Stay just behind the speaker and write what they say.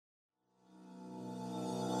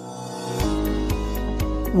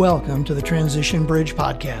Welcome to the Transition Bridge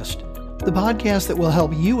Podcast, the podcast that will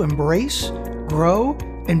help you embrace, grow,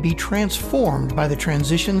 and be transformed by the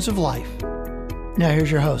transitions of life. Now here's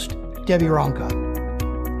your host, Debbie Ronca.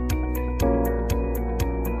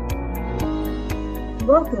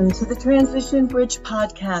 Welcome to the Transition Bridge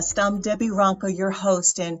Podcast. I'm Debbie Ronca, your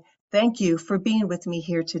host, and thank you for being with me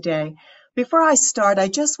here today. Before I start, I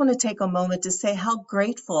just want to take a moment to say how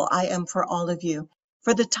grateful I am for all of you,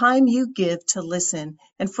 for the time you give to listen,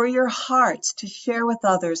 and for your hearts to share with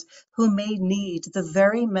others who may need the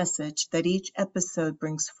very message that each episode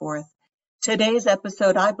brings forth. Today's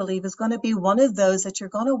episode, I believe, is going to be one of those that you're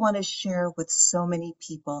going to want to share with so many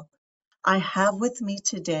people. I have with me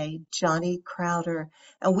today Johnny Crowder,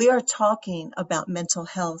 and we are talking about mental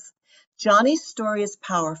health. Johnny's story is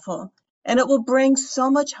powerful, and it will bring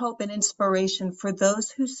so much hope and inspiration for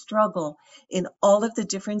those who struggle in all of the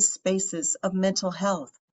different spaces of mental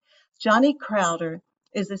health. Johnny Crowder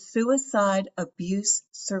is a suicide abuse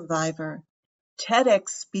survivor, TEDx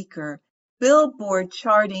speaker, Billboard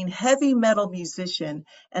charting heavy metal musician,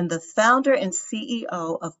 and the founder and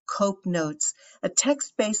CEO of Cope Notes, a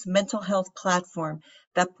text-based mental health platform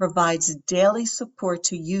that provides daily support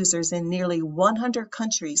to users in nearly 100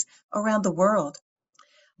 countries around the world.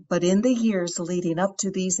 But in the years leading up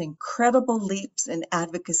to these incredible leaps in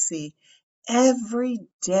advocacy, every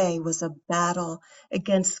day was a battle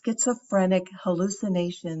against schizophrenic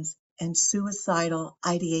hallucinations and suicidal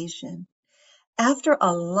ideation. After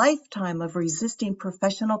a lifetime of resisting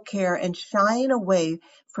professional care and shying away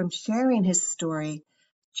from sharing his story,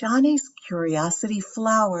 Johnny's curiosity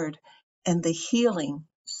flowered and the healing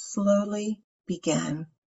slowly began.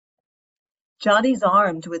 Johnny's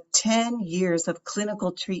armed with 10 years of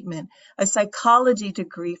clinical treatment, a psychology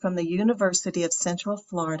degree from the University of Central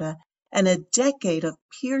Florida, and a decade of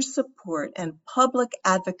peer support and public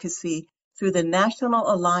advocacy through the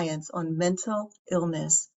National Alliance on Mental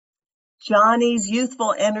Illness. Johnny's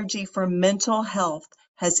youthful energy for mental health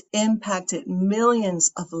has impacted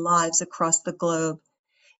millions of lives across the globe.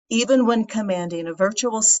 Even when commanding a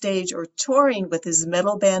virtual stage or touring with his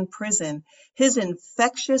metal band Prison, his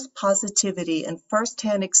infectious positivity and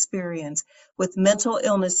firsthand experience with mental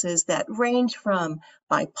illnesses that range from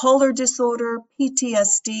bipolar disorder,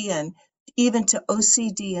 PTSD, and even to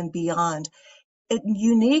OCD and beyond, it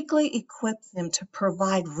uniquely equips him to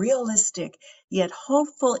provide realistic yet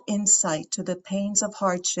hopeful insight to the pains of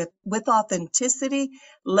hardship with authenticity,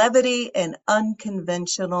 levity, and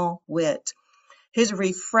unconventional wit. His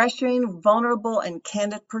refreshing, vulnerable, and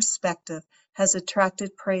candid perspective has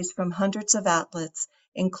attracted praise from hundreds of outlets,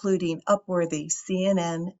 including Upworthy,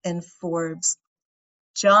 CNN, and Forbes.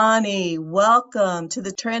 Johnny, welcome to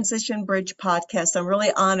the Transition Bridge Podcast. I'm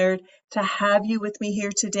really honored to have you with me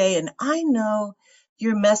here today, and I know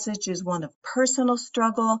your message is one of personal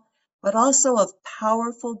struggle, but also of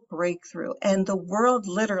powerful breakthrough, and the world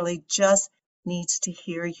literally just needs to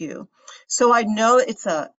hear you. So I know it's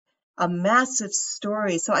a massive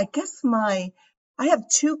story. So I guess I have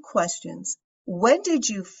two questions. When did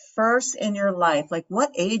you first in your life, like what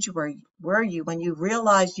age were you when you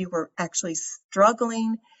realized you were actually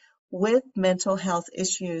struggling with mental health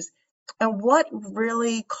issues? And what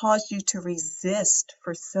really caused you to resist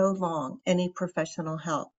for so long any professional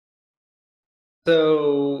help?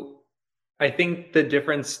 So I think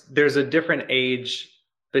there's a different age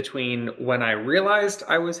between when I realized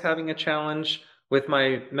I was having a challenge with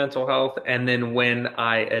my mental health and then when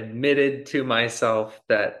I admitted to myself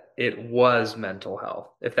that it was mental health,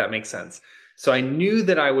 if that makes sense. So I knew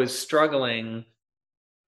that I was struggling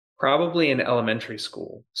probably in elementary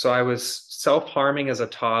school. So I was self-harming as a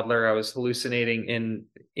toddler. I was hallucinating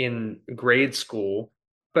in grade school,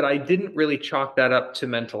 but I didn't really chalk that up to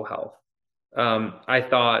mental health. I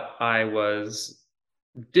thought I was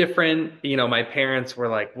different. You know, my parents were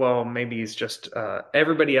like, well, maybe he's just,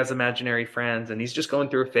 everybody has imaginary friends and he's just going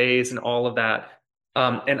through a phase and all of that.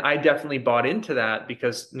 And I definitely bought into that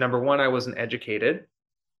because number one, I wasn't educated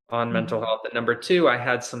on mental health. And number two, I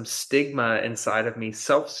had some stigma inside of me,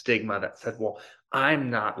 self-stigma that said, well, I'm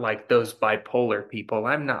not like those bipolar people.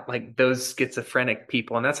 I'm not like those schizophrenic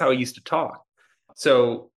people. And that's how I used to talk.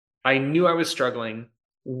 So I knew I was struggling,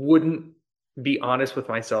 wouldn't be honest with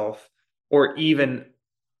myself, or even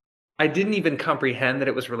I didn't even comprehend that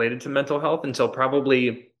it was related to mental health until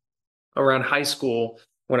probably around high school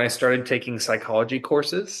when I started taking psychology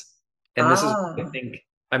courses. And this is, I think,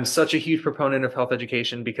 I'm such a huge proponent of health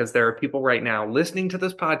education because there are people right now listening to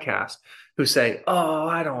this podcast who say, oh,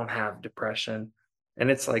 I don't have depression. And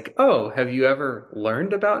it's like, oh, have you ever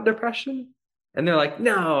learned about depression? And they're like,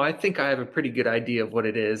 no, I think I have a pretty good idea of what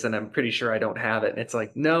it is. And I'm pretty sure I don't have it. And it's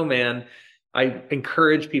like, no, man, I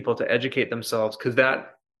encourage people to educate themselves because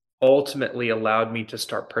that ultimately allowed me to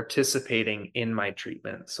start participating in my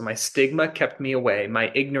treatment. So my stigma kept me away.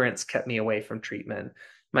 My ignorance kept me away from treatment.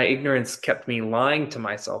 My ignorance kept me lying to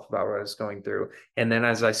myself about what I was going through. And then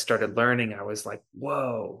as I started learning, I was like,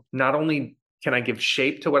 whoa, not only can I give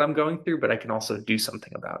shape to what I'm going through, but I can also do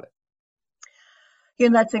something about it.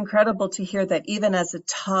 That's incredible to hear that even as a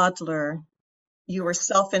toddler, you were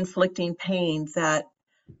self-inflicting pain that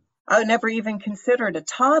I never even considered a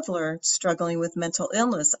toddler struggling with mental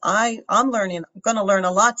illness. I'm going to learn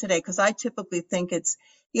a lot today because I typically think it's,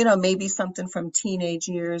 maybe something from teenage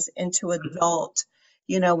years into adult,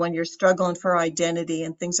 when you're struggling for identity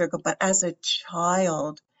and things are good. But as a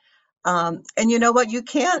child, and you know what, you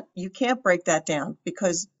can't break that down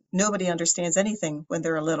because nobody understands anything when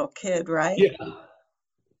they're a little kid, right? Yeah.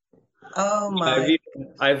 Oh I've my.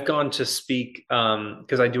 even, I've gone to speak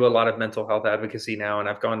because I do a lot of mental health advocacy now, and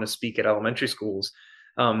I've gone to speak at elementary schools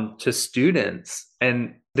to students,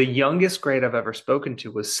 and the youngest grade I've ever spoken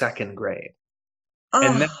to was second grade,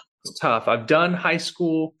 and that Oh, was tough. I've done high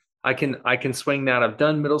school, I can swing that. I've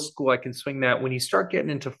done middle school, I can swing that. When you start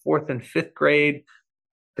getting into fourth and fifth grade,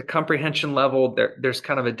 the comprehension level there's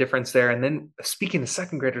kind of a difference there. And then speaking to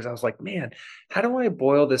second graders, I was like, man, how do I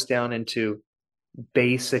boil this down into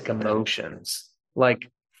basic emotions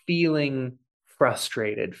like feeling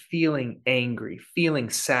frustrated, feeling angry, feeling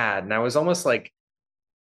sad. And I was almost like,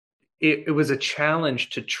 it was a challenge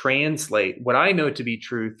to translate what I know to be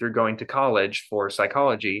true through going to college for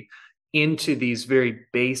psychology into these very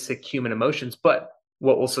basic human emotions. But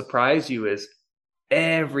what will surprise you is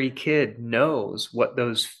every kid knows what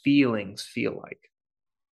those feelings feel like.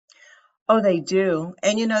 oh, they do.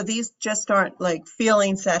 And these just aren't like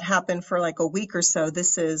feelings that happen for like a week or so.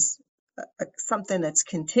 This is something that's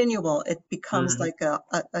continual. It becomes Mhm. like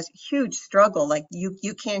a huge struggle. Like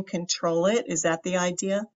you can't control it. Is that the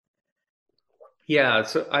idea? Yeah,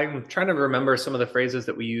 so I'm trying to remember some of the phrases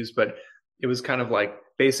that we use, but it was kind of like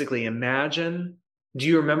basically imagine, do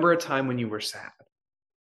you remember a time when you were sad?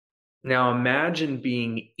 Now imagine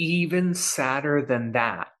being even sadder than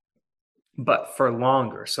that, but for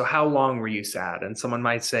longer. So how long were you sad? And someone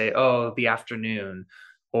might say, oh, the afternoon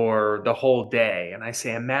or the whole day. And I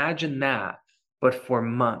say, imagine that, but for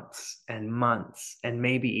months and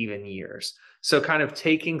maybe even years. So kind of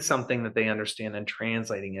taking something that they understand and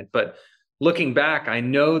translating it. But looking back, I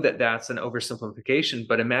know that that's an oversimplification,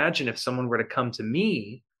 but imagine if someone were to come to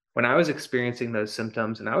me when I was experiencing those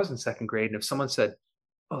symptoms and I was in second grade, and if someone said,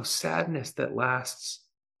 oh, sadness that lasts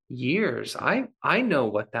years. I know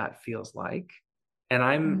what that feels like. And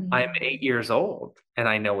I'm Mm. 8 years old and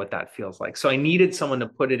I know what that feels like. So I needed someone to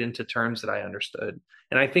put it into terms that I understood.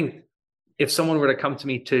 And I think if someone were to come to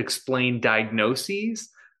me to explain diagnoses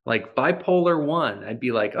like bipolar one, I'd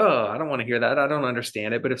be like, oh, I don't want to hear that. I don't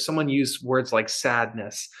understand it. But if someone used words like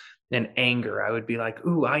sadness and anger, I would be like,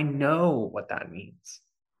 ooh, I know what that means.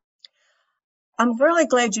 I'm really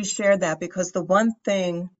glad you shared that because the one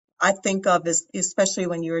thing I think of is, especially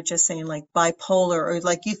when you were just saying like bipolar or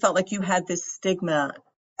like you felt like you had this stigma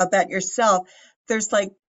about yourself, there's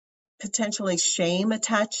like potentially shame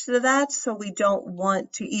attached to that. So we don't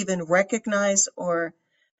want to even recognize or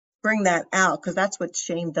bring that out because that's what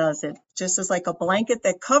shame does. It just is like a blanket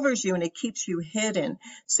that covers you and it keeps you hidden.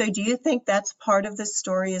 So do you think that's part of the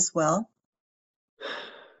story as well?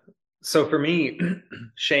 So for me,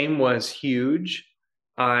 shame was huge.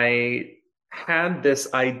 I had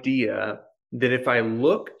this idea that if I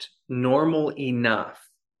looked normal enough,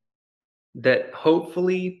 that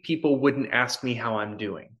hopefully people wouldn't ask me how I'm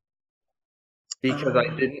doing because I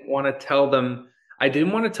Um, didn't want to tell them, I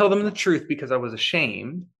didn't want to tell them the truth because I was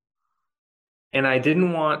ashamed, and I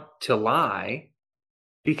didn't want to lie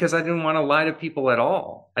because I didn't want to lie to people at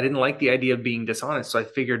all. I didn't like the idea of being dishonest. So I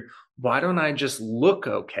figured, why don't I just look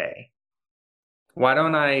okay? Why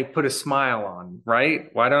don't I put a smile on, right?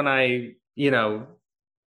 Why don't I,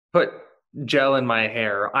 put gel in my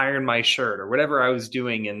hair or iron my shirt or whatever I was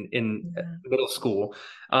doing in yeah. middle school.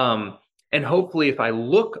 Um, and hopefully if I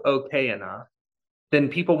look okay enough, then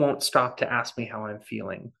people won't stop to ask me how I'm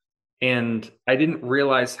feeling. And I didn't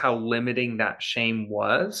realize how limiting that shame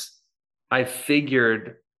was. I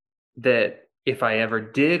figured that if I ever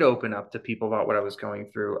did open up to people about what I was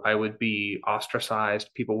going through, I would be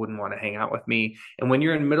ostracized. People wouldn't want to hang out with me. And when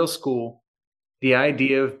you're in middle school, the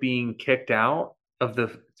idea of being kicked out of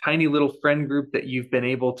the tiny little friend group that you've been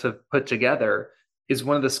able to put together is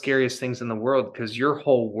one of the scariest things in the world because your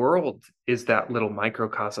whole world is that little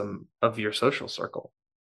microcosm of your social circle.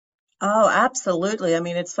 Oh, absolutely. I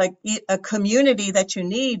mean, it's like a community that you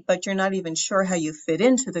need, but you're not even sure how you fit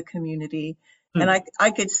into the community And Hmm.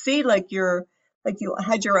 I could see like you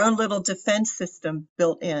had your own little defense system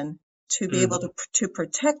built in to be able Mhm. to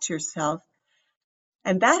protect yourself.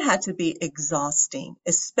 And that had to be exhausting,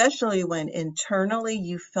 especially when internally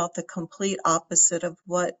you felt the complete opposite of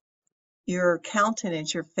what your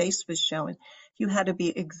countenance, your face was showing. You had to be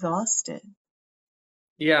exhausted.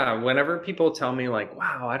 Yeah, whenever people tell me like,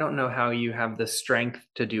 "Wow, I don't know how you have the strength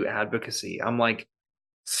to do advocacy." I'm like,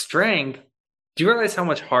 "Strength? Do you realize how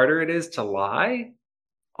much harder it is to lie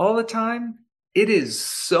all the time? It is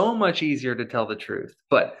so much easier to tell the truth."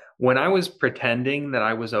 But when I was pretending that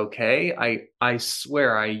I was okay, I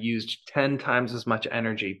swear I used 10 times as much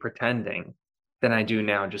energy pretending than I do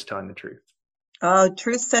now just telling the truth. Oh,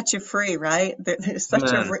 truth sets you free, right? There's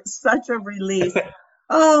Man. such a release.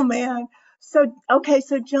 Oh man. So okay,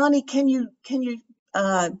 so Johnny, can you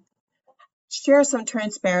uh share some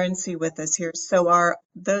transparency with us here so our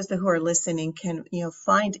those who are listening can,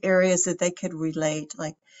 find areas that they could relate.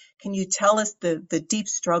 Like, can you tell us the deep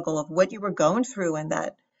struggle of what you were going through in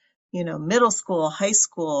that, middle school, high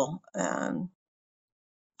school? I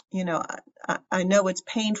know it's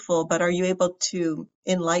painful, but are you able to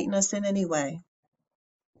enlighten us in any way?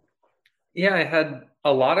 Yeah, I had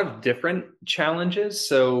a lot of different challenges.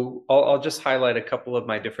 So I'll just highlight a couple of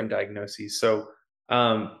my different diagnoses. So,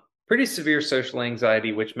 pretty severe social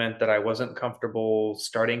anxiety, which meant that I wasn't comfortable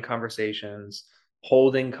starting conversations,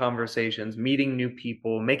 holding conversations, meeting new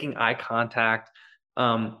people, making eye contact.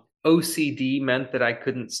 OCD meant that I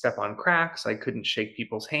couldn't step on cracks. I couldn't shake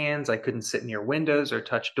people's hands. I couldn't sit near windows or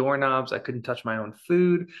touch doorknobs. I couldn't touch my own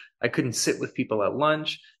food. I couldn't sit with people at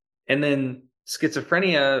lunch. And then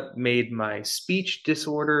schizophrenia made my speech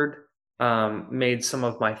disordered, made some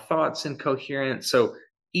of my thoughts incoherent. So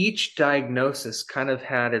each diagnosis kind of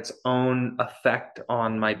had its own effect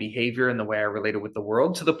on my behavior and the way I related with the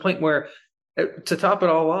world, to the point where, to top it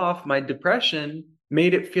all off, my depression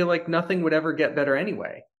made it feel like nothing would ever get better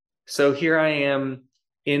anyway. So here I am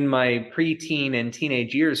in my preteen and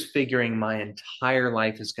teenage years figuring my entire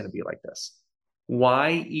life is going to be like this.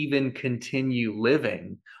 Why even continue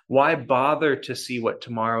living? Why bother to see what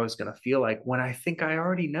tomorrow is going to feel like when I think I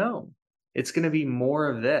already know? It's going to be more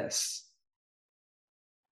of this.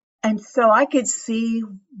 And so I could see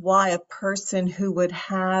why a person who would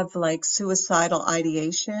have like suicidal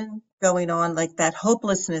ideation going on, like that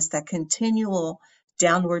hopelessness, that continual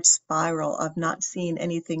downward spiral of not seeing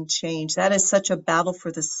anything change, that is such a battle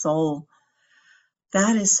for the soul.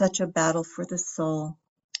 That is such a battle for the soul.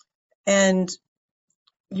 And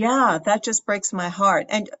yeah, that just breaks my heart.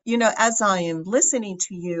 And, as I am listening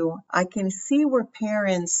to you, I can see where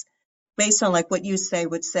parents, based on like what you say,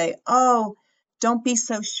 would say, oh, don't be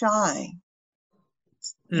so shy.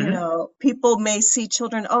 Mhm. People may see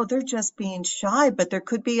children, oh, they're just being shy, but there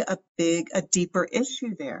could be a deeper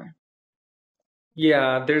issue there.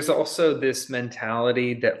 Yeah, there's also this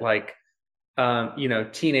mentality that, like,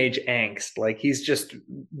 teenage angst. Like, he's just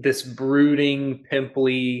this brooding,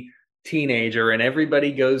 pimply teenager, and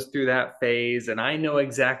everybody goes through that phase. And I know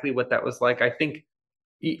exactly what that was like. I think,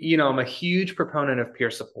 I'm a huge proponent of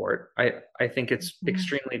peer support. I think it's Mhm.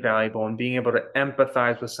 extremely valuable in being able to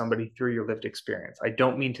empathize with somebody through your lived experience. I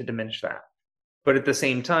don't mean to diminish that. But at the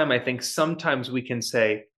same time, I think sometimes we can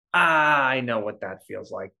say, I know what that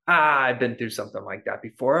feels like. I've been through something like that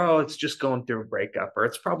before. Oh, it's just going through a breakup. Or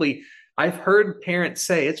it's probably, I've heard parents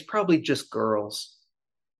say, it's probably just girls.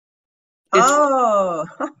 It's Oh,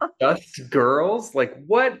 just girls? Like,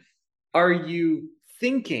 what are you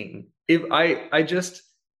thinking? If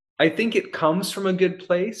I think it comes from a good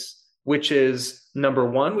place, which is number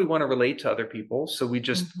one, we want to relate to other people. So we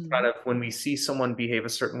just kind hmm. of, when we see someone behave a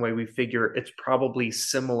certain way, we figure it's probably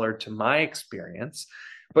similar to my experience.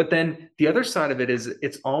 But then the other side of it is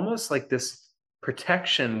it's almost like this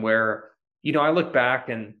protection where, I look back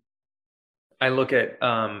and I look at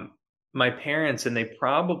my parents, and they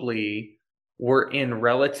probably were in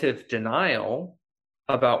relative denial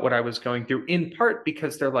about what I was going through, in part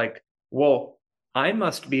because they're like, well, I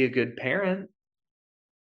must be a good parent.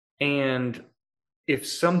 And if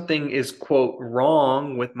something is, quote,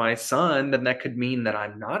 wrong with my son, then that could mean that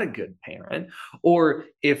I'm not a good parent. Or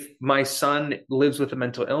if my son lives with a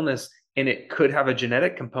mental illness and it could have a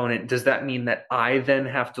genetic component, does that mean that I then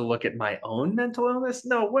have to look at my own mental illness?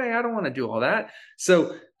 No way, I don't want to do all that.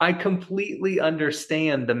 So I completely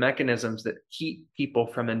understand the mechanisms that keep people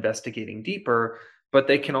from investigating deeper, but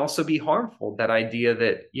they can also be harmful. That idea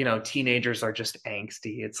that, teenagers are just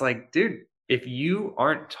angsty. It's like, dude, if you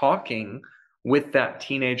aren't talking with that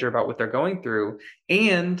teenager about what they're going through,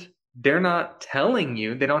 and they're not telling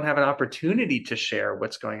you, they don't have an opportunity to share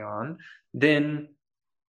what's going on, then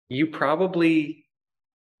you probably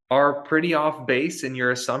are pretty off base in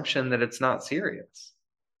your assumption that it's not serious.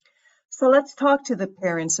 So let's talk to the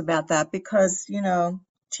parents about that because,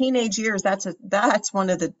 teenage years, that's one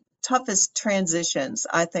of the toughest transitions,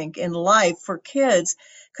 I think, in life for kids,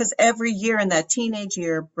 because every year in that teenage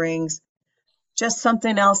year brings just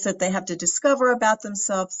something else that they have to discover about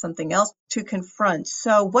themselves, something else to confront.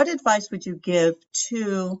 So what advice would you give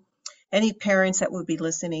to any parents that would be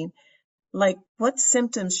listening? Like, what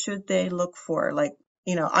symptoms should they look for? Like,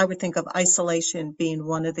 I would think of isolation being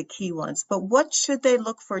one of the key ones, but what should they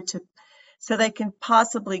look for so they can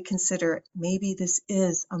possibly consider maybe this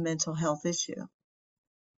is a mental health issue?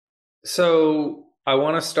 So I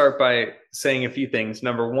want to start by saying a few things.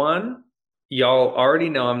 Number one, y'all already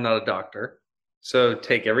know I'm not a doctor. So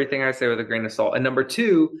take everything I say with a grain of salt. And number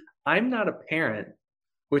two, I'm not a parent,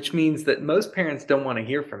 which means that most parents don't want to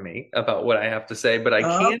hear from me about what I have to say, but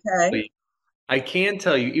Okay, I can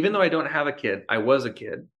tell you, even though I don't have a kid, I was a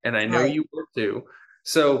kid, and I know right. you were too.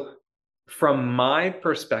 So from my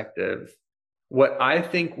perspective, what I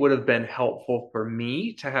think would have been helpful for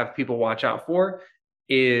me to have people watch out for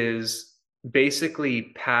is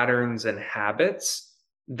basically patterns and habits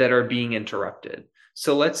that are being interrupted.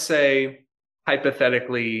 So let's say,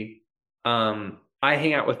 hypothetically, I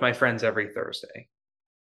hang out with my friends every Thursday,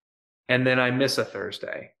 and then I miss a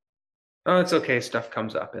Thursday. Oh, it's okay, stuff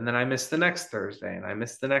comes up. And then I miss the next Thursday, and I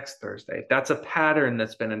miss the next Thursday. That's a pattern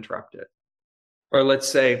that's been interrupted. Or let's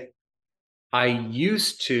say I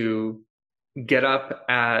used to get up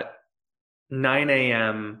at 9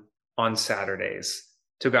 a.m. on Saturdays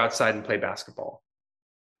to go outside and play basketball.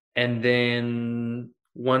 And then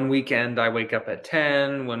one weekend I wake up at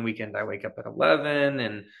 10, one weekend I wake up at 11,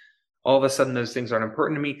 and all of a sudden those things aren't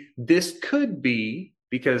important to me. This could be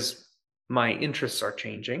because my interests are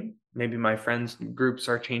changing. Maybe my friends groups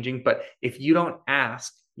are changing, but if you don't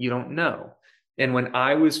ask, you don't know. And when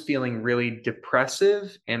I was feeling really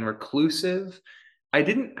depressive and reclusive, I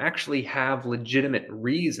didn't actually have legitimate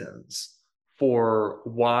reasons for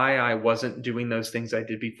why I wasn't doing those things I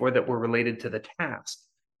did before that were related to the task.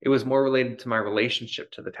 It was more related to my relationship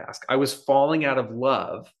to the task. I was falling out of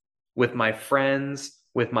love with my friends,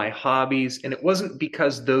 with my hobbies, and it wasn't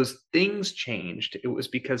because those things changed. It was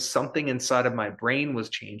because something inside of my brain was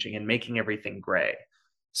changing and making everything gray.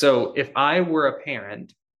 So if I were a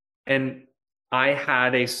parent and I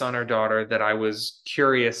had a son or daughter that I was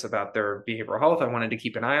curious about their behavioral health, I wanted to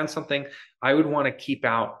keep an eye on something, I would want to keep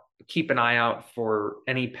an eye out for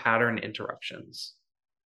any pattern interruptions.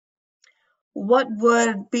 What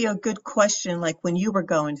would be a good question like when you were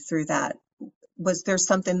going through that? Was there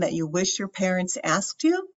something that you wish your parents asked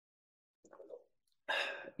you?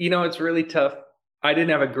 It's really tough. I didn't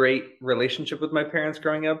have a great relationship with my parents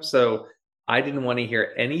growing up, so I didn't want to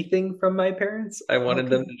hear anything from my parents. I wanted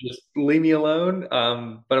them Okay. to just leave me alone.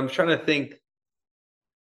 But I'm trying to think.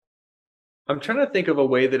 I'm trying to think of a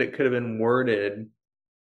way that it could have been worded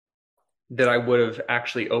that I would have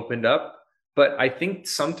actually opened up. But I think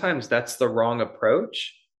sometimes that's the wrong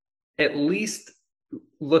approach. At least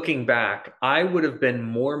looking back, I would have been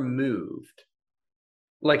more moved.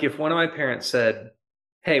 Like if one of my parents said,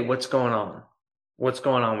 "Hey, what's going on? What's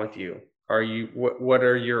going on with you? Are you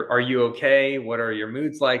okay? What are your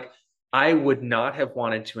moods like?" I would not have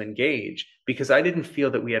wanted to engage because I didn't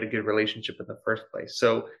feel that we had a good relationship in the first place.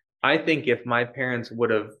 So I think if my parents would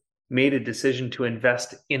have made a decision to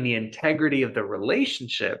invest in the integrity of the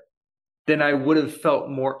relationship, then I would have felt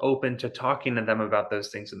more open to talking to them about those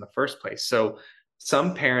things in the first place. So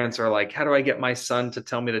some parents are like, how do I get my son to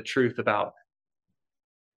tell me the truth about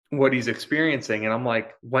what he's experiencing? And I'm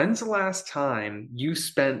like, when's the last time you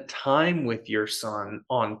spent time with your son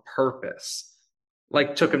on purpose?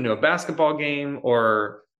 Like took him to a basketball game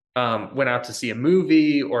or went out to see a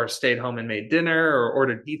movie or stayed home and made dinner or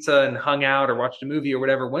ordered pizza and hung out or watched a movie or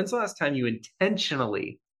whatever. When's the last time you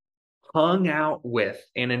intentionally hung out with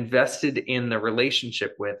and invested in the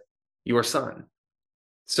relationship with your son?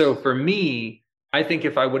 So for me, I think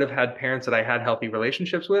if I would have had parents that I had healthy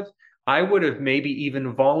relationships with, I would have maybe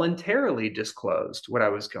even voluntarily disclosed what I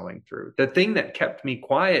was going through. The thing that kept me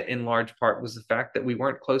quiet in large part was the fact that we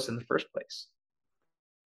weren't close in the first place.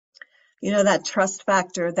 That trust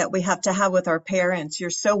factor that we have to have with our parents. You're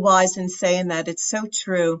so wise in saying that. It's so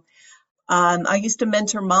true. I used to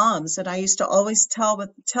mentor moms, and I used to always tell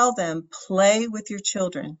them, play with your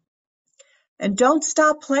children. And don't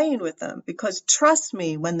stop playing with them because trust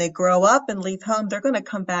me, when they grow up and leave home, they're going to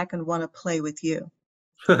come back and want to play with you.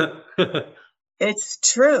 It's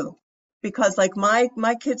true. Because like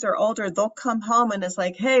my kids are older, they'll come home and it's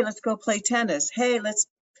like, hey, let's go play tennis. Hey, let's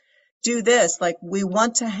do this. Like we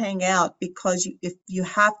want to hang out because if you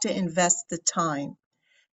have to invest the time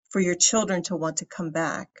for your children to want to come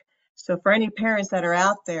back. So for any parents that are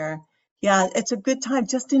out there, yeah, it's a good time.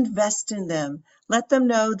 Just invest in them. Let them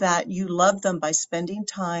know that you love them by spending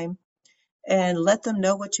time, and let them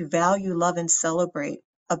know what you value, love, and celebrate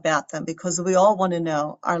about them, because we all want to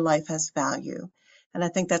know our life has value. And I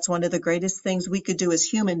think that's one of the greatest things we could do as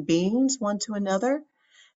human beings, one to another,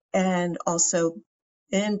 and also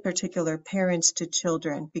in particular parents to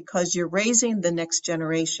children, because you're raising the next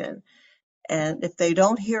generation. And if they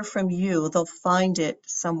don't hear from you, they'll find it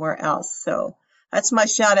somewhere else. So that's my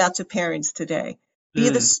shout out to parents today. Be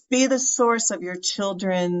the source of your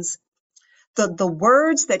children's, the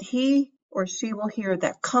words that he or she will hear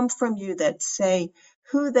that come from you, that say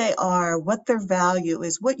who they are, what their value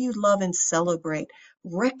is, what you love and celebrate.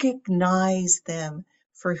 Recognize them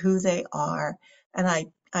for who they are. And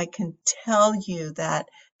I can tell you that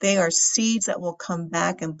they are seeds that will come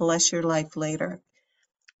back and bless your life later.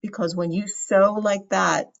 Because when you sow like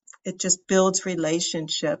that, it just builds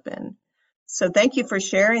relationship. And so thank you for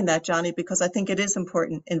sharing that, Johnny, because I think it is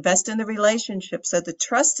important. Invest in the relationship so the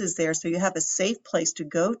trust is there, so you have a safe place to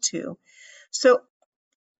go to. So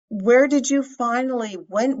where did you finally,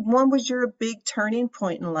 when was your big turning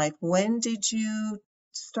point in life? When did you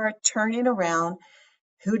start turning around?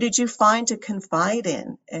 Who did you find to confide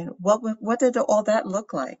in? And what did all that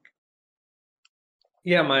look like?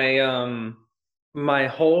 Yeah, my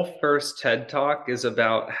whole first TED Talk is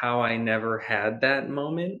about how I never had that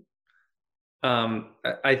moment.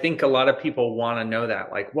 I think a lot of people want to know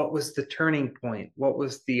that, like, what was the turning point? What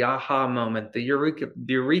was the aha moment, the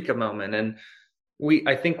eureka moment? And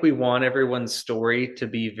I think we want everyone's story to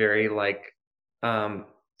be very like, to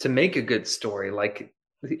make a good story, like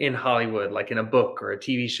in Hollywood, like in a book or a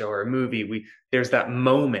TV show or a movie, there's that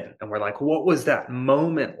moment and we're like, what was that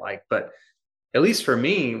moment like? But at least for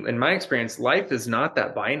me, in my experience, life is not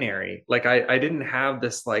that binary. Like I didn't have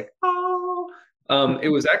this like, oh, it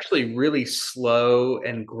was actually really slow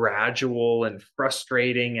and gradual and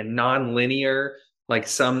frustrating and non-linear. Like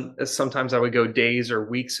sometimes I would go days or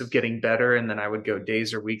weeks of getting better, and then I would go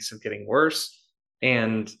days or weeks of getting worse.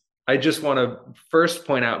 And I just want to first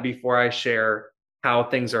point out, before I share how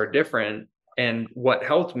things are different and what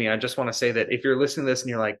helped me, I just want to say that if you're listening to this and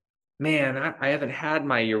you're like, man, I haven't had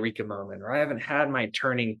my eureka moment, or I haven't had my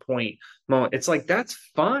turning point moment, it's like, that's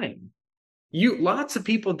fine. Lots of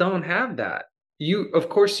people don't have that. Of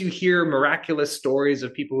course, you hear miraculous stories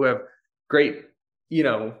of people who have great,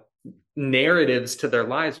 narratives to their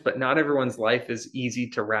lives, but not everyone's life is easy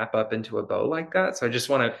to wrap up into a bow like that. So I just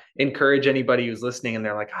want to encourage anybody who's listening and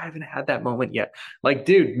they're like, I haven't had that moment yet. Like,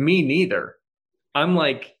 dude, me neither. I'm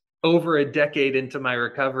like over a decade into my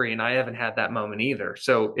recovery and I haven't had that moment either.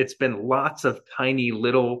 So it's been lots of tiny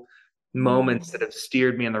little moments that have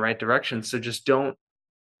steered me in the right direction. So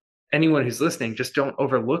anyone who's listening, just don't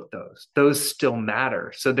overlook those. Those still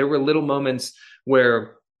matter. So there were little moments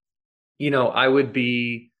where, I would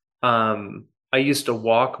be, I used to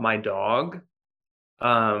walk my dog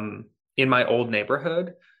in my old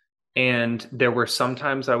neighborhood. And there were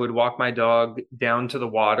sometimes I would walk my dog down to the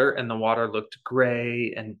water and the water looked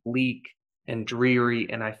gray and bleak and dreary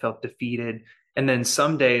and I felt defeated. And then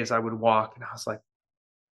some days I would walk and I was like,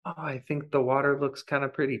 oh, I think the water looks kind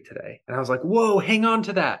of pretty today. And I was like, whoa, hang on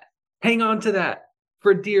to that. Hang on to that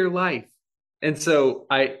for dear life. And so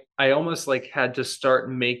I almost like had to start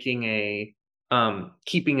making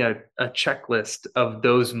keeping a checklist of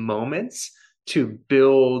those moments to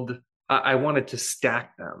build. I wanted to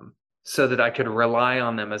stack them so that I could rely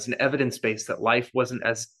on them as an evidence base that life wasn't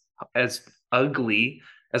as ugly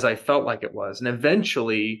as I felt like it was. And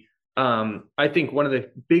eventually, I think one of the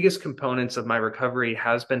biggest components of my recovery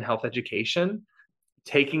has been health education.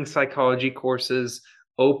 Taking psychology courses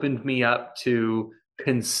opened me up to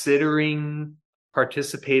considering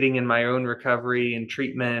participating in my own recovery and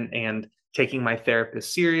treatment, and taking my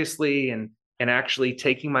therapist seriously, and actually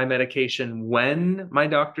taking my medication when my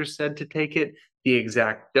doctor said to take it, the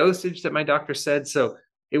exact dosage that my doctor said. So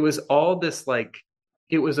it was all this, like,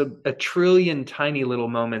 it was a trillion tiny little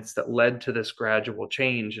moments that led to this gradual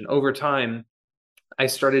change. And over time, I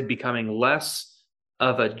started becoming less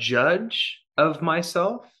of a judge of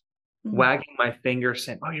myself, wagging my finger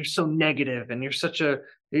saying, oh, you're so negative and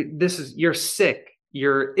you're sick,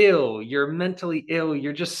 you're ill, you're mentally ill,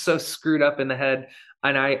 you're just so screwed up in the head.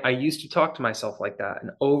 And I used to talk to myself like that.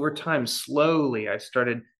 And over time, slowly, I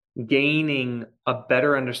started gaining a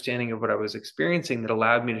better understanding of what I was experiencing that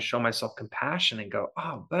allowed me to show myself compassion and go,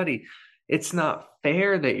 oh, buddy, it's not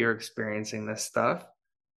fair that you're experiencing this stuff.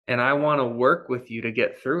 And I want to work with you to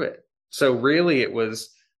get through it. So really, it was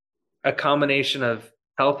a combination of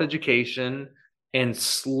health education and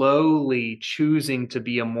slowly choosing to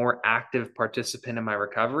be a more active participant in my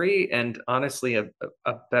recovery, and honestly, a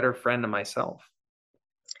better friend to myself.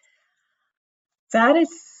 That is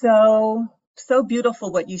so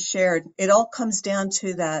beautiful what you shared. It all comes down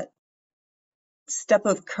to that step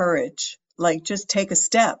of courage. Like just take a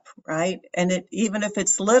step, right? And even if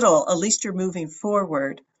it's little, at least you're moving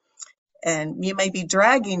forward. And you may be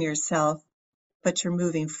dragging yourself, but you're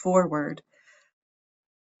moving forward.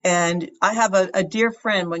 And I have a dear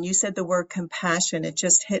friend, when you said the word compassion, it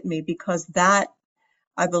just hit me, because that,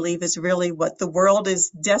 I believe, is really what the world is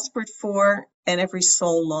desperate for and every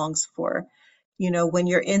soul longs for. When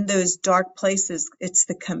you're in those dark places, it's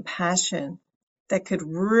the compassion that could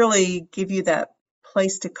really give you that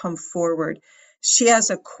place to come forward. She has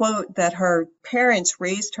a quote that her parents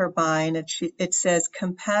raised her by, and it says,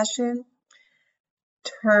 compassion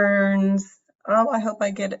turns, oh, I hope I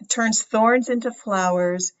get it, turns thorns into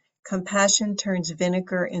flowers, compassion turns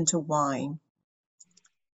vinegar into wine.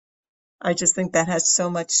 I just think that has so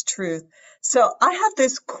much truth. So I have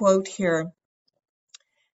this quote here.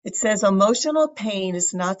 It says, emotional pain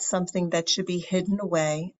is not something that should be hidden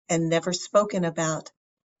away and never spoken about.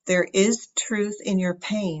 There is truth in your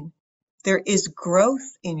pain. There is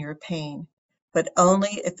growth in your pain, but only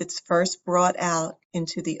if it's first brought out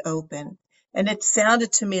into the open. And it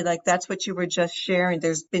sounded to me like that's what you were just sharing.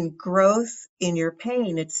 There's been growth in your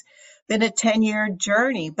pain. It's been a 10-year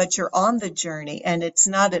journey, but you're on the journey, and it's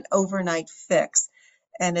not an overnight fix,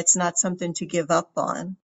 and it's not something to give up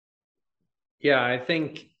on. Yeah, I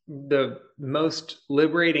think the most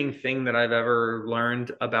liberating thing that I've ever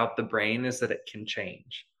learned about the brain is that it can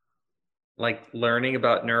change. Like learning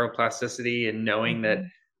about neuroplasticity and knowing that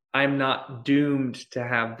I'm not doomed to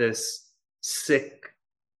have this sick,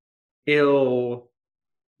 ill,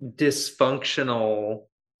 dysfunctional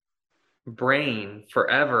brain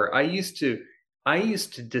forever. I used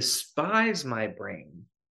to despise my brain,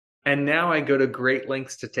 and now I go to great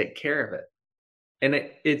lengths to take care of it. And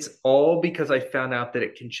it's all because I found out that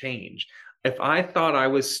it can change. If I thought I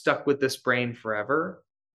was stuck with this brain forever,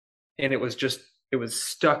 and it was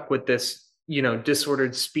stuck with this,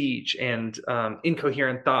 disordered speech and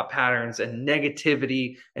incoherent thought patterns and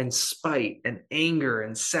negativity and spite and anger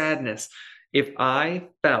and sadness, if I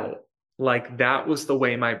felt like that was the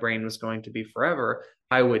way my brain was going to be forever,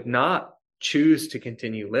 I would not choose to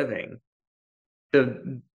continue living.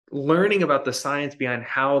 The learning about the science behind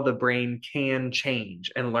how the brain can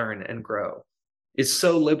change and learn and grow is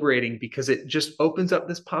so liberating, because it just opens up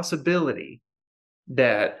this possibility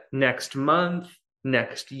that next month,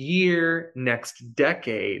 next year, next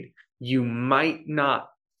decade, you might not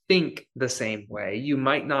think the same way. You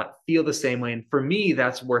might not feel the same way. And for me,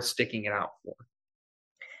 that's worth sticking it out for.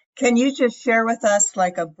 Can you just share with us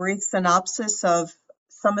like a brief synopsis of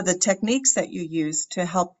some of the techniques that you use to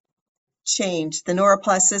help change? The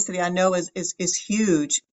neuroplasticity, I know, is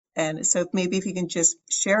huge. And so maybe if you can just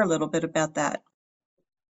share a little bit about that.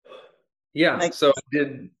 Yeah, so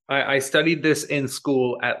I studied this in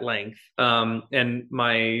school at length. And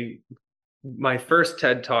my first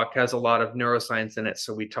TED Talk has a lot of neuroscience in it.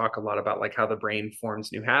 So we talk a lot about like how the brain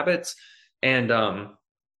forms new habits. And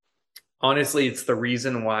honestly, it's the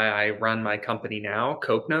reason why I run my company now,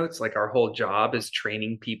 Cope Notes. Like our whole job is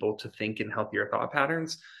training people to think in healthier thought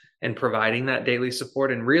patterns and providing that daily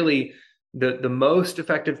support. And really, the most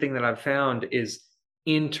effective thing that I've found is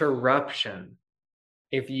interruption.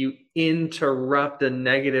 If you interrupt a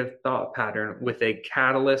negative thought pattern with a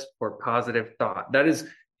catalyst for positive thought, that is,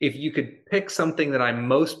 if you could pick something that I'm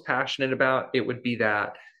most passionate about, it would be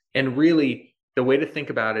that. And really, the way to think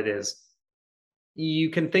about it is you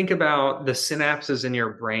can think about the synapses in your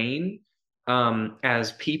brain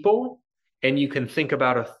as people, and you can think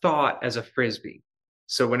about a thought as a frisbee.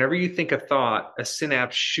 So whenever you think a thought, a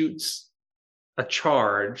synapse shoots a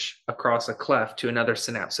charge across a cleft to another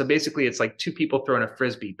synapse. So basically, it's like two people throwing a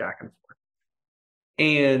frisbee back and forth.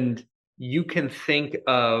 And you can think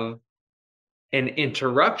of an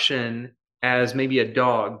interruption as maybe a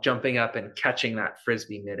dog jumping up and catching that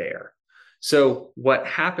frisbee midair. So what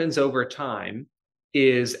happens over time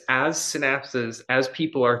is as synapses, as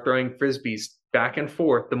people are throwing frisbees back and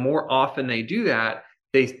forth, the more often they do that,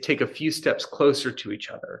 they take a few steps closer to each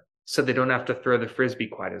other so they don't have to throw the frisbee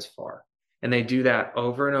quite as far. And they do that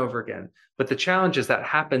over and over again. But the challenge is that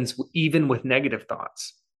happens even with negative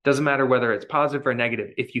thoughts. Doesn't matter whether it's positive or negative.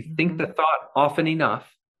 If you think the thought often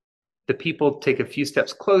enough, the people take a few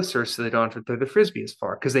steps closer so they don't have to throw the frisbee as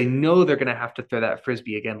far, because they know they're going to have to throw that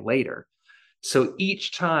frisbee again later. So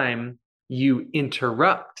each time you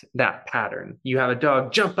interrupt that pattern, you have a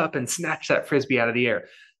dog jump up and snatch that frisbee out of the air.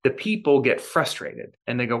 the people get frustrated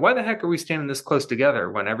and they go, why the heck are we standing this close together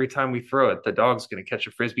when every time we throw it, the dog's going to catch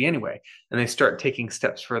a Frisbee anyway? And they start taking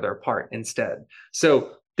steps further apart instead.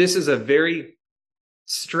 So this is a very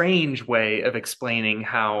strange way of explaining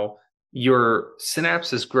how your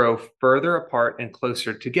synapses grow further apart and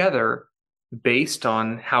closer together based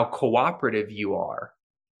on how cooperative you are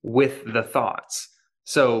with the thoughts.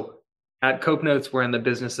 So at Cope Notes, we're in the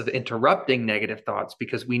business of interrupting negative thoughts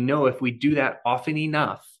because we know if we do that often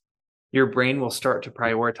enough, your brain will start to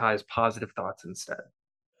prioritize positive thoughts instead.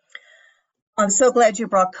 I'm so glad you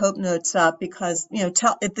brought Cope Notes up because,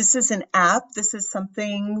 if this is an app, this is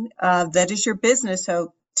something that is your business.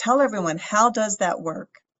 So tell everyone, how does that work?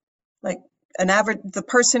 Like the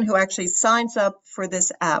person who actually signs up for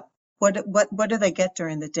this app, what do they get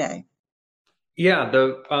during the day? Yeah,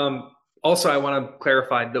 also I want to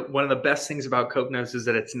clarify that one of the best things about Cope Notes is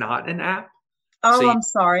that it's not an app. Oh, I'm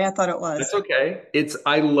sorry. I thought it was. That's okay.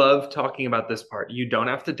 I love talking about this part. You don't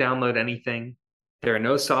have to download anything. There are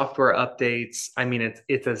no software updates. I mean,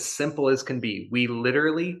 it's as simple as can be. We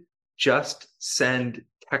literally just send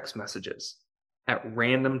text messages at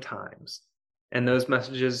random times. And those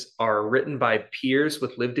messages are written by peers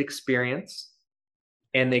with lived experience.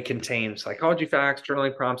 And they contain psychology facts,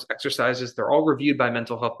 journaling prompts, exercises. They're all reviewed by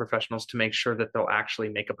mental health professionals to make sure that they'll actually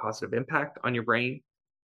make a positive impact on your brain.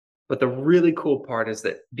 But the really cool part is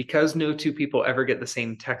that because no two people ever get the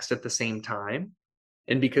same text at the same time,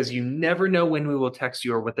 and because you never know when we will text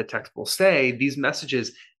you or what the text will say, these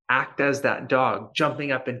messages act as that dog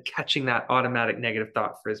jumping up and catching that automatic negative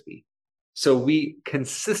thought Frisbee. So we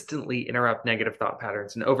consistently interrupt negative thought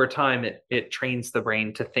patterns. And over time, it trains the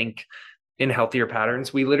brain to think in healthier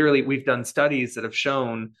patterns. We've done studies that have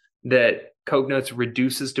shown that Cope Notes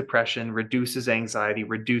reduces depression, reduces anxiety,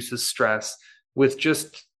 reduces stress with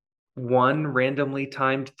just one randomly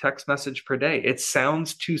timed text message per day. It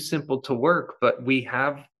sounds too simple to work, but we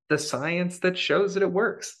have the science that shows that it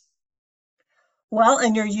works. Well,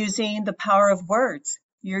 and you're using the power of words.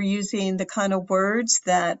 You're using the kind of words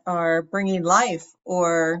that are bringing life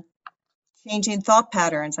or changing thought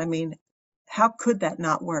patterns. I mean, how could that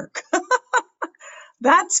not work?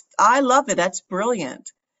 I love it. That's brilliant.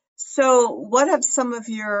 So what have some of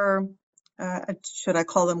your should I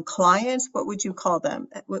call them clients? What would you call them?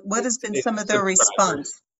 What has been some of their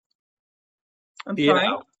response? I'm sorry?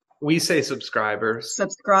 We say subscribers.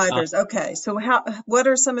 Subscribers. Okay. So what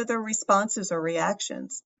are some of their responses or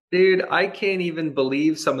reactions? Dude, I can't even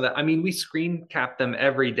believe some of that. I mean, we screen cap them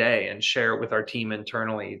every day and share it with our team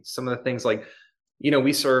internally. Some of the things like,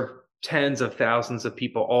 we serve tens of thousands of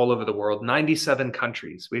people all over the world, 97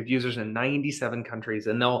 countries. We have users in 97 countries,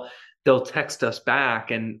 and they'll text us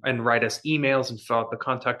back and write us emails and fill out the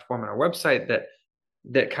contact form on our website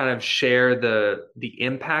that kind of share the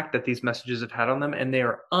impact that these messages have had on them. And they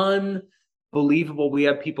are unbelievable. We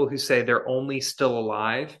have people who say they're only still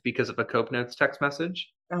alive because of a Cope Notes text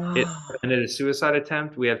message. It prevented a suicide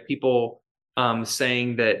attempt. We have people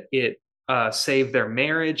saying that it saved their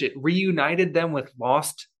marriage. It reunited them with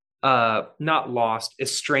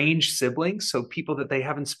estranged siblings. So people that they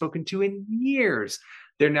haven't spoken to in years,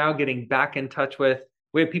 they're now getting back in touch with.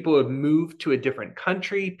 We have people who have moved to a different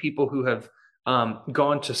country, people who have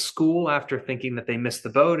gone to school after thinking that they missed the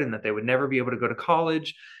boat and that they would never be able to go to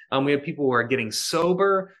college. We have people who are getting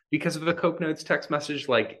sober because of a Cope Notes text message.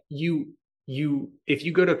 Like if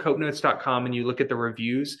you go to copenotes.com and you look at the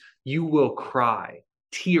reviews, you will cry.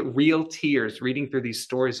 Real tears reading through these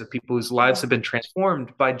stories of people whose lives have been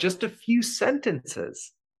transformed by just a few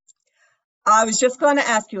sentences. I was just going to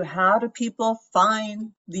ask you, how do people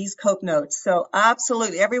find these Cope Notes? So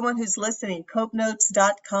absolutely, everyone who's listening,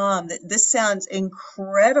 copenotes.com. This sounds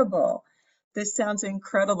incredible. This sounds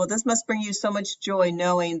incredible. This must bring you so much joy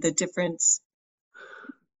knowing the difference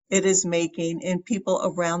it is making in people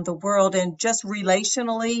around the world, and just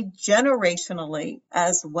relationally, generationally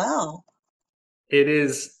as well. It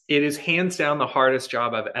is hands down the hardest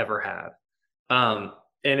job I've ever had.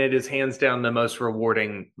 And it is hands down the most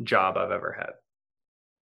rewarding job I've ever had.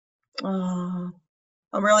 Oh,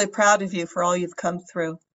 I'm really proud of you for all you've come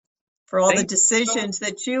through, for all the decisions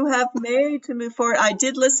that you have made to move forward. I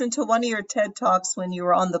did listen to one of your TED Talks when you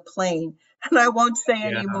were on the plane, and I won't say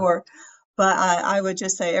any more, but I would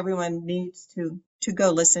just say everyone needs to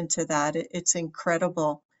go listen to that. It's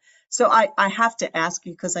incredible. So I have to ask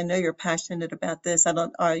you, because I know you're passionate about this.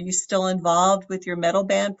 Are you still involved with your metal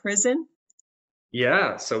band Prison?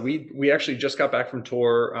 Yeah, so we actually just got back from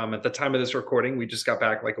tour. At the time of this recording, we just got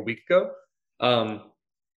back like a week ago.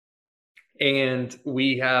 And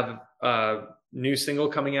we have a new single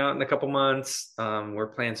coming out in a couple months.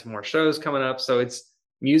 We're playing some more shows coming up. So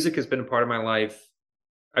music has been a part of my life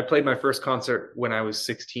I played my first concert when I was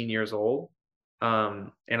 16 years old,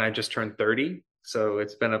 and I just turned 30. So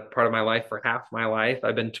it's been a part of my life for half my life.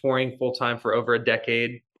 I've been touring full time for over a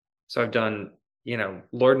decade. So I've done,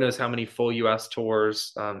 Lord knows how many full US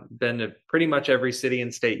tours, been to pretty much every city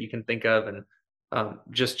and state you can think of. And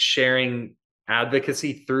just sharing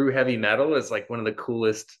advocacy through heavy metal is like one of the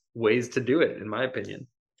coolest ways to do it, in my opinion.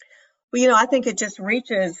 Well, I think it just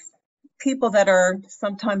reaches people that are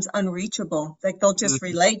sometimes unreachable. Like they'll just Mhm.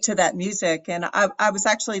 relate to that music. And I was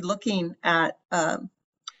actually looking at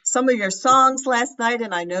some of your songs last night,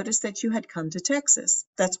 and I noticed that you had come to Texas.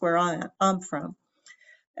 That's where I'm from.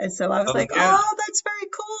 And so I was Oh, like, yeah. oh, that's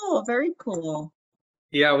very cool. Very cool.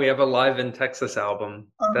 Yeah, we have a Live in Texas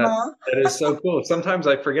album. That Uh-huh. that is so cool. Sometimes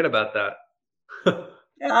I forget about that.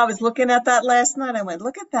 Yeah, I was looking at that last night. I went,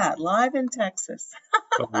 look at that, live in Texas.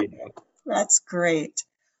 Oh, yeah. That's great.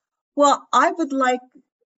 Well, I would like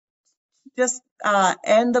just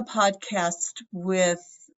end the podcast with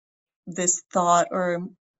this thought or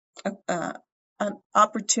uh, an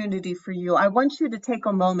opportunity for you. I want you to take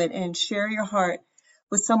a moment and share your heart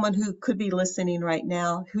with someone who could be listening right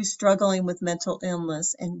now, who's struggling with mental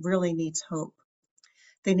illness and really needs hope.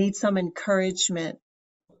 They need some encouragement.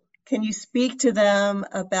 Can you speak to them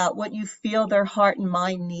about what you feel their heart and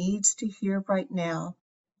mind needs to hear right now?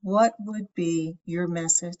 What would be your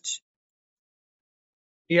message?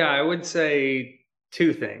 Yeah, I would say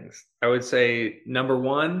two things. I would say number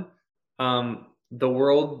one, the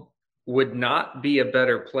world would not be a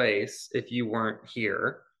better place if you weren't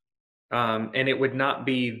here. And it would not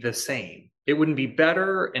be the same. It wouldn't be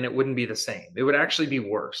better and it wouldn't be the same. It would actually be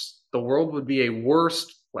worse. The world would be a worse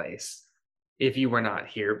place if you were not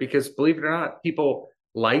here because believe it or not, people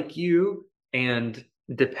like you and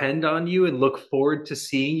depend on you and look forward to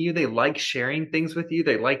seeing you. They like sharing things with you.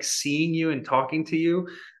 They like seeing you and talking to you.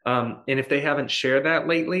 And if they haven't shared that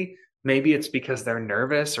lately, maybe it's because they're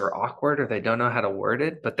nervous or awkward or they don't know how to word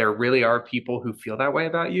it, but there really are people who feel that way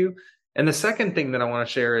about you. And the second thing that I want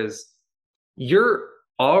to share is you're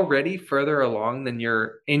already further along than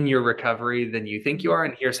you're in your recovery than you think you are.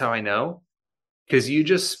 And here's how I know because you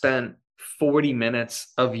just spent 40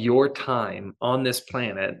 minutes of your time on this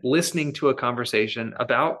planet listening to a conversation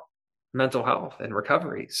about mental health and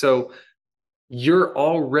recovery. So you're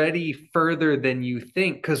already further than you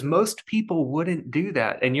think because most people wouldn't do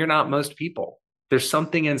that. And you're not most people. There's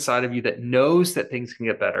something inside of you that knows that things can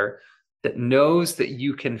get better, that knows that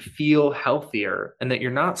you can feel healthier and that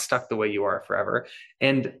you're not stuck the way you are forever.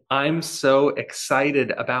 And I'm so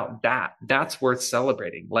excited about that. That's worth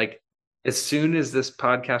celebrating. Like, as soon as this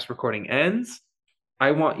podcast recording ends,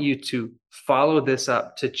 I want you to follow this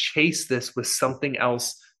up, to chase this with something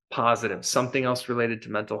else positive, something else related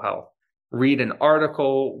to mental health. Read an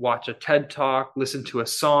article, watch a TED talk, listen to a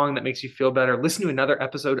song that makes you feel better, listen to another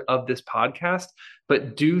episode of this podcast,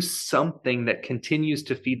 but do something that continues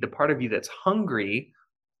to feed the part of you that's hungry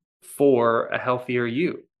for a healthier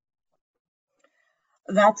you.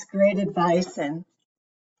 That's great advice. And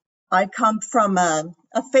I come from a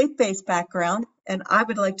faith-based background, and I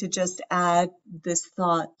would like to just add this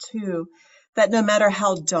thought too, that no matter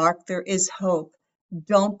how dark, there is hope.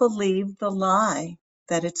 Don't believe the lie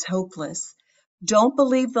that it's hopeless. Don't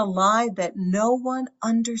believe the lie that no one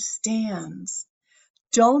understands.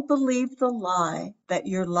 Don't believe the lie that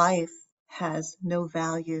your life has no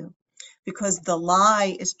value, because the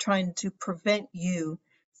lie is trying to prevent you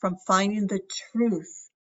from finding the truth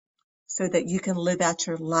so that you can live out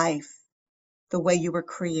your life the way you were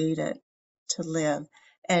created to live.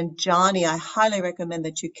 And Johnny, I highly recommend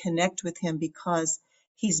that you connect with him because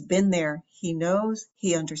he's been there. He knows,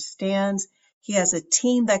 he understands, he has a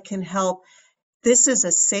team that can help. This is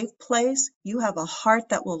a safe place. You have a heart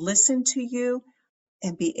that will listen to you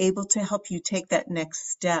and be able to help you take that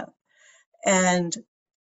next step. And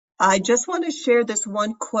I just want to share this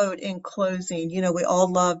one quote in closing. We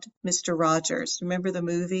all loved Mr. Rogers. Remember the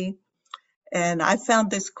movie? And I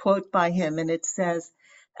found this quote by him, and it says,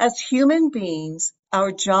 as human beings,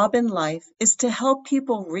 our job in life is to help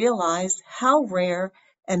people realize how rare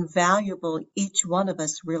and valuable each one of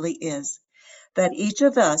us really is, that each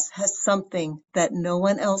of us has something that no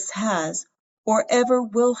one else has or ever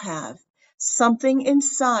will have, something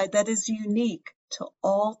inside that is unique to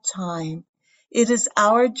all time. It is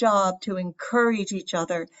our job to encourage each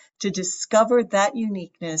other to discover that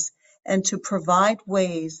uniqueness and to provide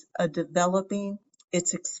ways of developing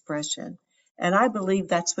its expression. And I believe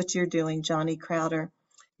that's what you're doing, Johnny Crowder.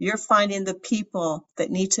 You're finding the people that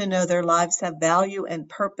need to know their lives have value and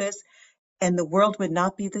purpose, and the world would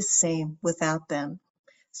not be the same without them.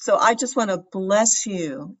 So I just want to bless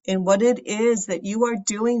you in what it is that you are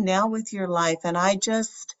doing now with your life. And I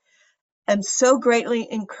just am so greatly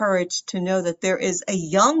encouraged to know that there is a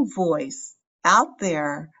young voice out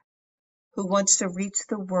there who wants to reach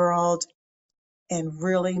the world and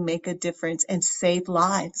really make a difference and save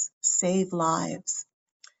lives, save lives.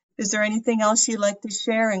 Is there anything else you'd like to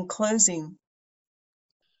share in closing?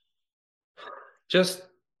 Just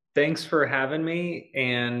thanks for having me,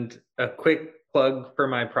 and a quick plug for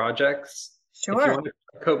my projects. If you Sure. want to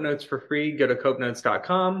Cope Notes for free, go to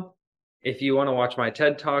copenotes.com. If you want to watch my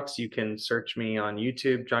TED Talks, you can search me on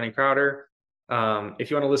YouTube, Johnny Crowder. If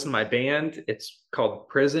you want to listen to my band, it's called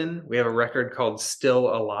Prison. We have a record called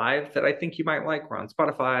Still Alive that I think you might like. We're on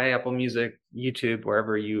Spotify, Apple Music, YouTube,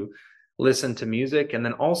 wherever you listen to music. And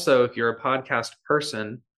then also, if you're a podcast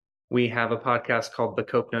person, we have a podcast called the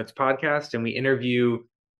Cope Notes Podcast, and we interview,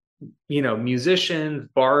 musicians,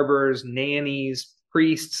 barbers, nannies,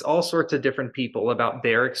 priests, all sorts of different people about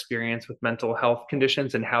their experience with mental health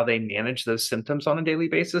conditions and how they manage those symptoms on a daily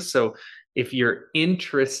basis. So if you're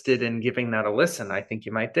interested in giving that a listen, I think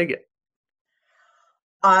you might dig it.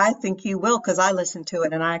 I think you will, because I listened to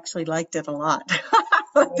it and I actually liked it a lot.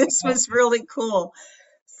 This was really cool.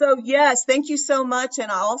 So yes, thank you so much. And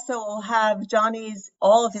I also will have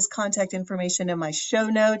all of his contact information in my show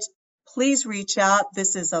notes. Please reach out.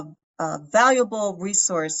 This is a valuable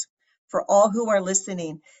resource for all who are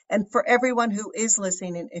listening, and for everyone who is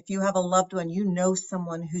listening. If you have a loved one,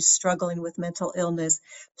 someone who's struggling with mental illness,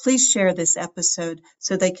 please share this episode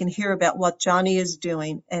so they can hear about what Johnny is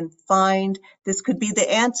doing and find this could be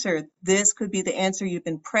the answer. This could be the answer you've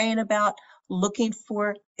been praying about, looking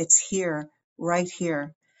for. It's here, right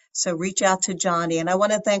here. So reach out to Johnny. And I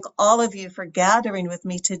want to thank all of you for gathering with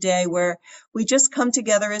me today, where we just come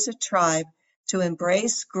together as a tribe to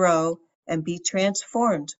embrace, grow, and be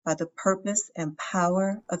transformed by the purpose and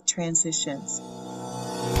power of transitions.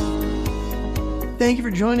 Thank you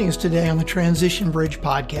for joining us today on the Transition Bridge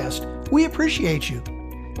podcast. We appreciate you.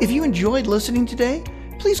 If you enjoyed listening today,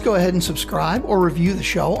 please go ahead and subscribe or review the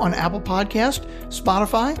show on Apple Podcast,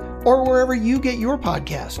 Spotify, or wherever you get your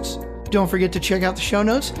podcasts. Don't forget to check out the show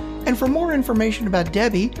notes. And for more information about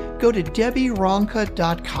Debbie, go to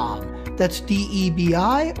DebbieRonca.com. That's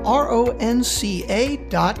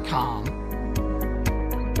DebbieRonca.com.